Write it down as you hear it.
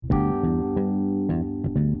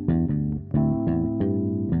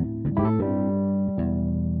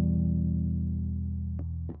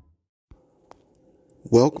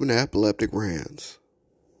Welcome to Epileptic Rants.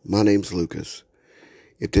 My name's Lucas.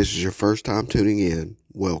 If this is your first time tuning in,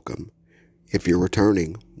 welcome. If you're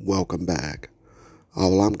returning, welcome back.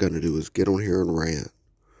 All I'm going to do is get on here and rant.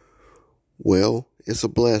 Well, it's a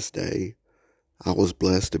blessed day. I was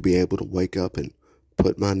blessed to be able to wake up and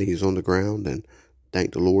put my knees on the ground and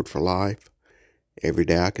thank the Lord for life. Every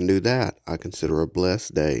day I can do that, I consider a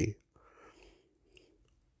blessed day.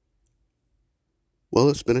 Well,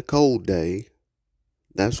 it's been a cold day.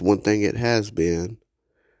 That's one thing it has been.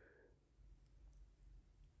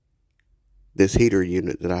 This heater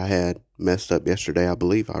unit that I had messed up yesterday, I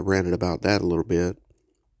believe I ranted about that a little bit.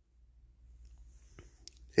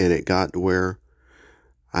 And it got to where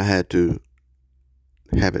I had to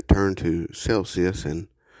have it turned to Celsius and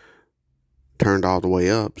turned all the way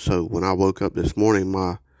up. So when I woke up this morning,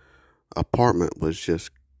 my apartment was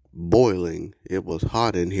just boiling. It was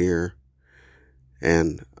hot in here.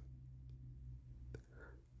 And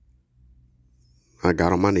I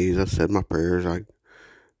got on my knees. I said my prayers. I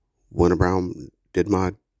went around, did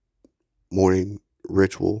my morning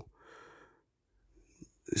ritual.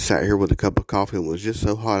 Sat here with a cup of coffee and it was just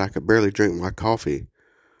so hot I could barely drink my coffee.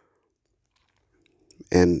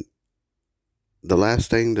 And the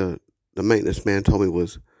last thing the maintenance man told me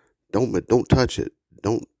was, don't touch it.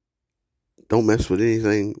 Don't mess with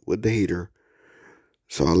anything with the heater.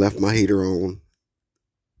 So I left my heater on,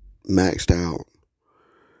 maxed out.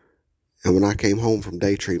 And when I came home from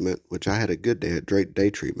day treatment, which I had a good day at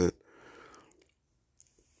day treatment,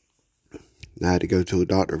 I had to go to a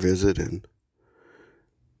doctor visit and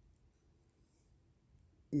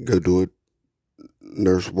go do a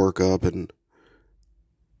nurse workup and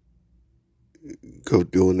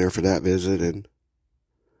go in there for that visit. And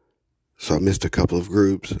so I missed a couple of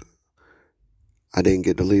groups. I didn't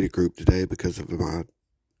get to lead a group today because of my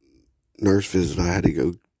nurse visit I had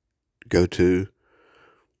to go to.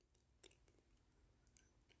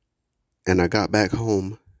 And I got back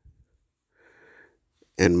home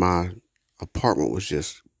and my apartment was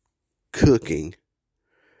just cooking.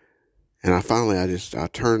 And I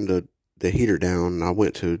turned the heater down and I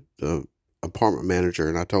went to the apartment manager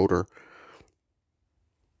and I told her,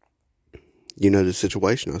 the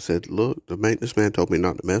situation. I said, look, the maintenance man told me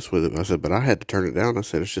not to mess with it. I said, but I had to turn it down. I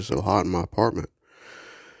said, it's just so hot in my apartment.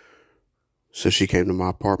 So she came to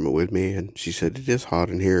my apartment with me and she said, it is hot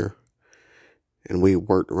in here. And we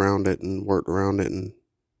worked around it and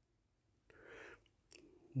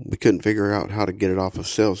we couldn't figure out how to get it off of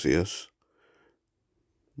Celsius.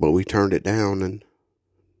 But we turned it down and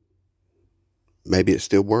maybe it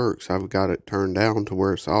still works. I've got it turned down to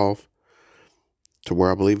where it's off, to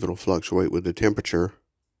where I believe it'll fluctuate with the temperature.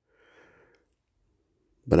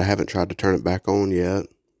 But I haven't tried to turn it back on yet.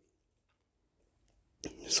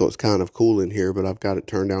 So it's kind of cool in here, but I've got it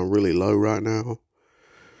turned down really low right now.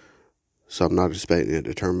 So I'm not expecting it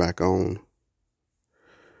to turn back on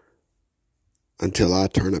until I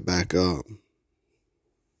turn it back up,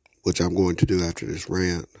 which I'm going to do after this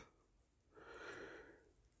rant.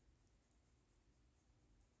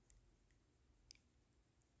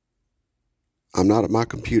 I'm not at my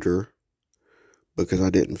computer because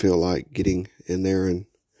I didn't feel like getting in there and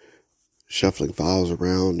shuffling files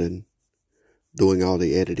around and doing all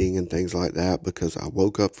the editing and things like that because I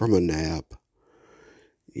woke up from a nap.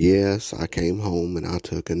 Yes, I came home and I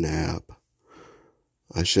took a nap.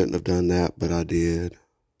 I shouldn't have done that, but I did.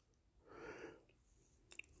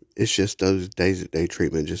 It's just those days at day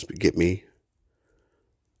treatment just get me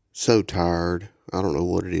so tired. I don't know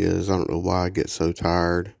what it is. I don't know why I get so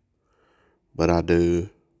tired, but I do.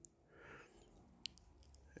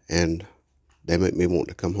 And they make me want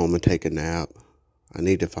to come home and take a nap. I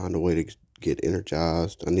need to find a way to get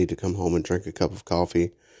energized. I need to come home and drink a cup of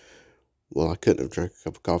coffee. Well, I couldn't have drank a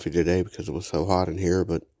cup of coffee today because it was so hot in here,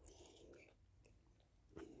 but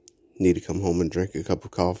need to come home and drink a cup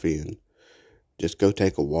of coffee and just go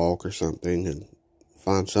take a walk or something and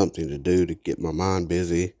find something to do to get my mind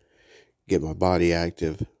busy, get my body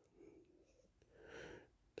active,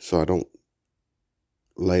 so I don't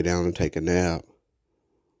lay down and take a nap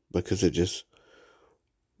because it just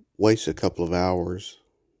wastes a couple of hours.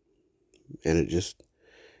 And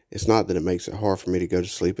it's not that it makes it hard for me to go to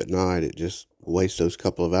sleep at night. It just wastes those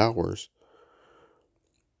couple of hours.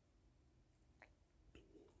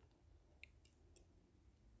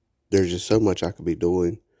 There's just so much I could be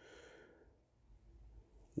doing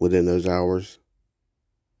within those hours.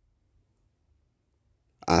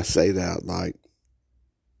 I say that like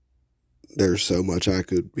there's so much I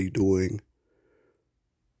could be doing.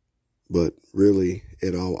 But really,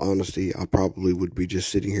 in all honesty, I probably would be just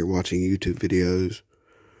sitting here watching YouTube videos.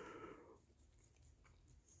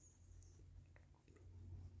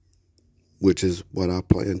 which is what I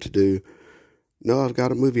plan to do. No, I've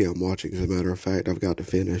got a movie I'm watching, as a matter of fact, I've got to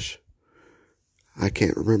finish. I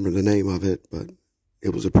can't remember the name of it, but it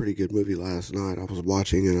was a pretty good movie last night. I was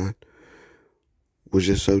watching and I was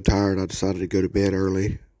just so tired I decided to go to bed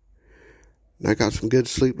early. And I got some good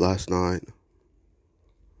sleep last night.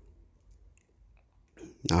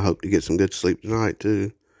 I hope to get some good sleep tonight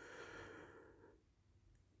too.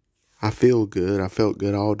 I feel good. I felt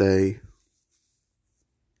good all day.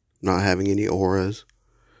 Not having any auras.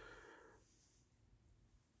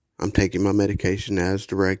 I'm taking my medication as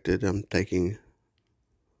directed. I'm taking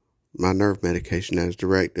my nerve medication as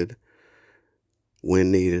directed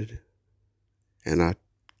when needed. And I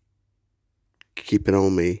keep it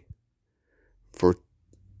on me for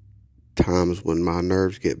times when my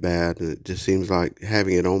nerves get bad. And it just seems like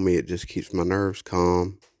having it on me, it just keeps my nerves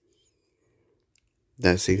calm.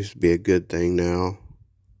 That seems to be a good thing now.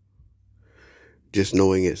 Just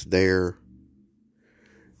knowing it's there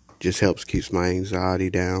just helps keeps my anxiety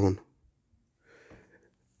down.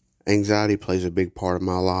 Anxiety plays a big part of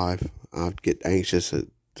my life. I get anxious at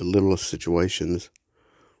the littlest situations,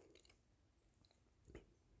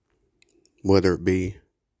 whether it be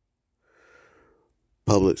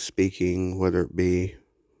public speaking, whether it be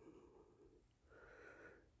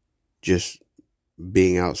just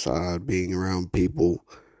being outside, being around people.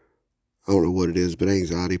 I don't know what it is, but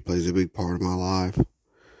anxiety plays a big part of my life.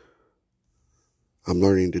 I'm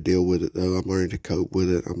learning to deal with it, though. I'm learning to cope with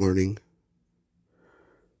it. I'm learning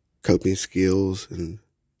coping skills and,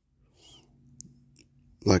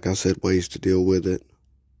 like I said, ways to deal with it.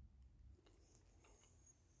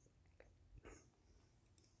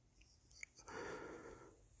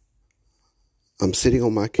 I'm sitting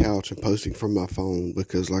on my couch and posting from my phone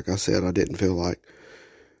because, like I said, I didn't feel like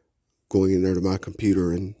going in there to my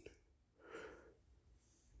computer and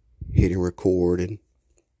hitting record and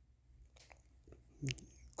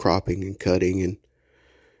cropping and cutting and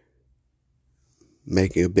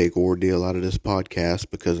making a big ordeal out of this podcast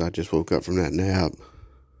because I just woke up from that nap.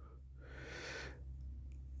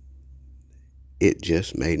 It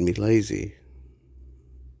just made me lazy.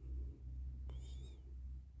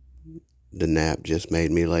 The nap just made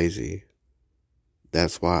me lazy.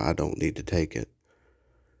 That's why I don't need to take it.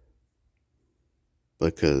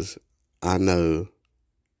 Because I know,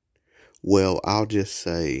 well, I'll just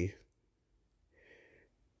say,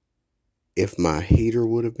 if my heater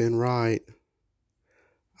would have been right,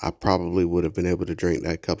 I probably would have been able to drink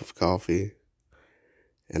that cup of coffee,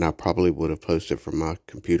 and I probably would have posted from my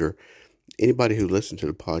computer. Anybody who listened to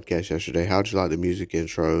the podcast yesterday, how'd you like the music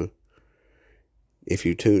intro? If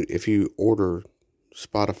you order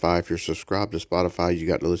Spotify, if you're subscribed to Spotify, you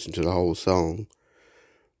got to listen to the whole song,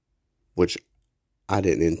 which I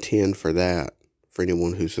didn't intend for that. For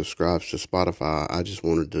anyone who subscribes to Spotify, I just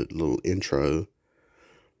wanted the little intro,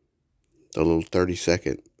 the little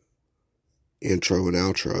 30-second intro and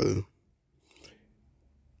outro.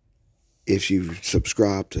 If you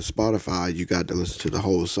subscribe to Spotify, you got to listen to the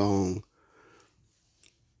whole song,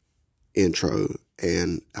 intro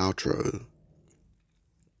and outro.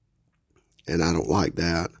 And I don't like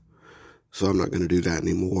that, so I'm not going to do that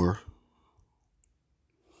anymore.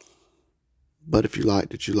 But if you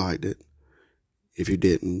liked it, you liked it. If you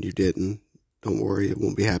didn't, you didn't. Don't worry, it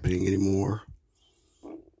won't be happening anymore.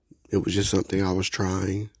 It was just something I was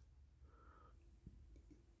trying.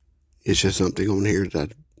 It's just something on here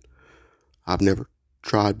that I've never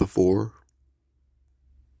tried before.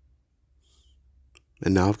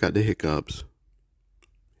 And now I've got the hiccups.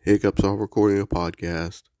 Hiccups while recording a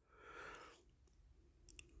podcast.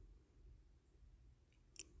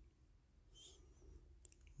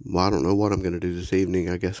 Well, I don't know what I'm going to do this evening.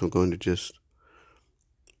 I guess I'm going to just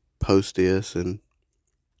post this and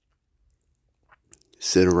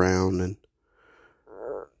sit around and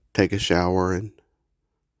take a shower and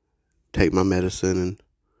take my medicine and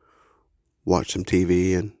watch some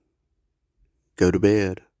TV and go to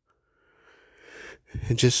bed.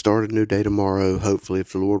 And just start a new day tomorrow. Hopefully,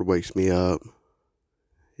 if the Lord wakes me up,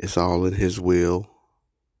 it's all in His will.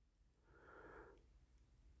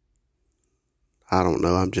 I don't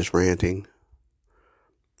know. I'm just ranting.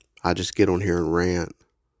 I just get on here and rant.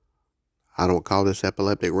 I don't call this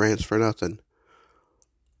epileptic rants for nothing.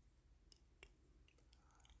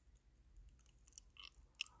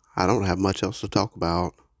 I don't have much else to talk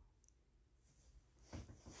about.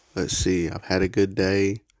 Let's see. I've had a good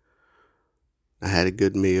day. I had a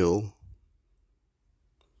good meal.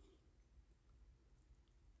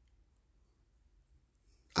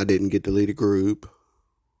 I didn't get to lead a group.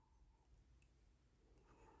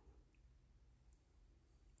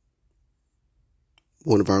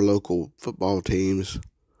 One of our local football teams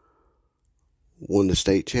won the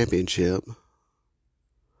state championship.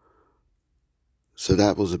 So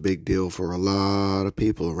that was a big deal for a lot of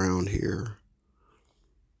people around here.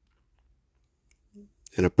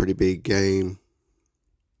 And a pretty big game.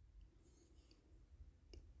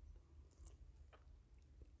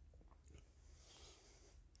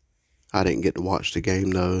 I didn't get to watch the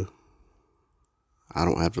game though. I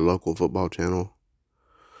don't have the local football channel.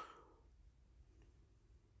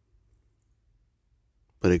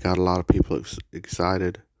 But it got a lot of people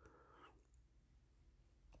excited.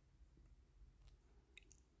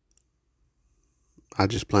 I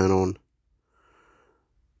just plan on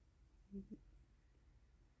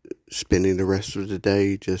spending the rest of the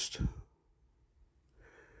day just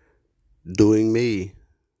doing me,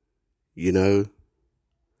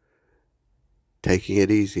 taking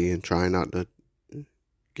it easy and trying not to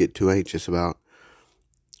get too anxious about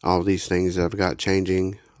all these things that I've got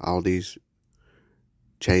changing, all these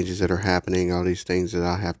changes that are happening, all these things that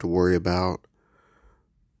I have to worry about.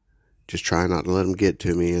 Just try not to let them get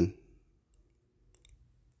to me and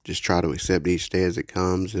just try to accept each day as it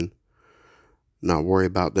comes and not worry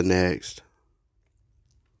about the next.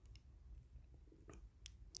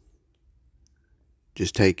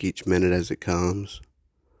 Just take each minute as it comes.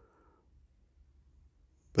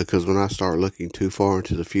 Because when I start looking too far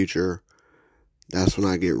into the future, that's when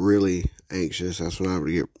I get really anxious. That's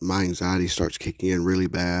when my anxiety starts kicking in really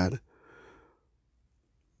bad.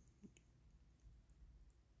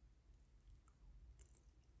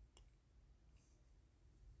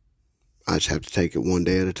 I just have to take it one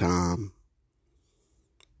day at a time.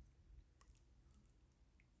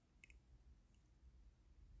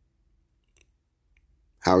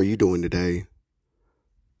 How are you doing today?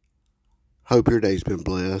 Hope your day's been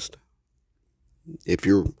blessed. If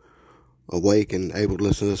you're awake and able to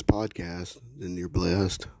listen to this podcast, then you're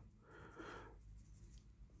blessed.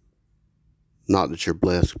 Not that you're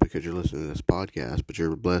blessed because you're listening to this podcast, but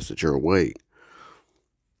you're blessed that you're awake.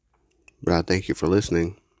 But I thank you for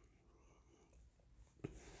listening.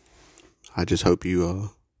 I just hope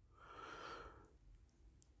you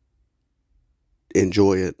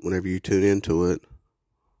enjoy it whenever you tune into it.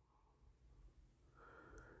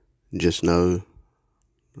 Just know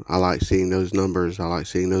I like seeing those numbers. I like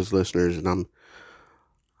seeing those listeners, and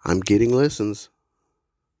I'm getting listens.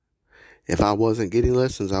 If I wasn't getting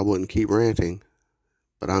listens, I wouldn't keep ranting,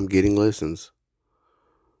 but I'm getting listens.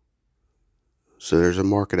 So there's a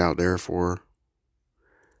market out there for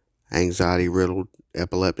anxiety-riddled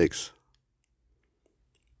epileptics.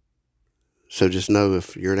 So just know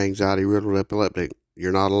if you're an anxiety-riddled epileptic,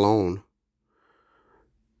 you're not alone.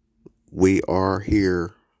 We are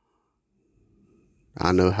here.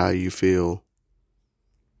 I know how you feel.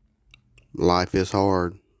 Life is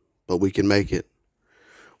hard, but we can make it.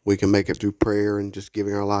 We can make it through prayer and just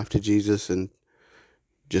giving our life to Jesus and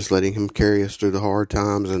just letting Him carry us through the hard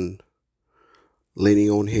times and leaning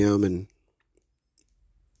on Him and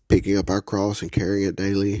picking up our cross and carrying it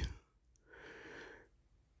daily.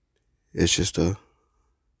 It's a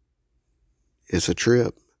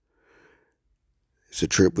trip. It's a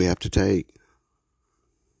trip we have to take.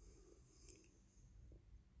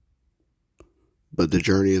 But the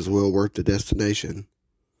journey is well worth the destination.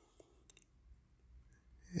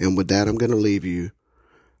 And with that, I'm going to leave you.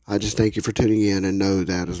 I just thank you for tuning in and know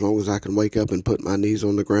that as long as I can wake up and put my knees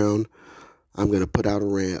on the ground, I'm going to put out a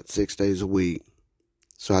rant 6 days a week.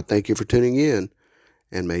 So I thank you for tuning in,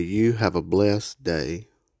 and may you have a blessed day.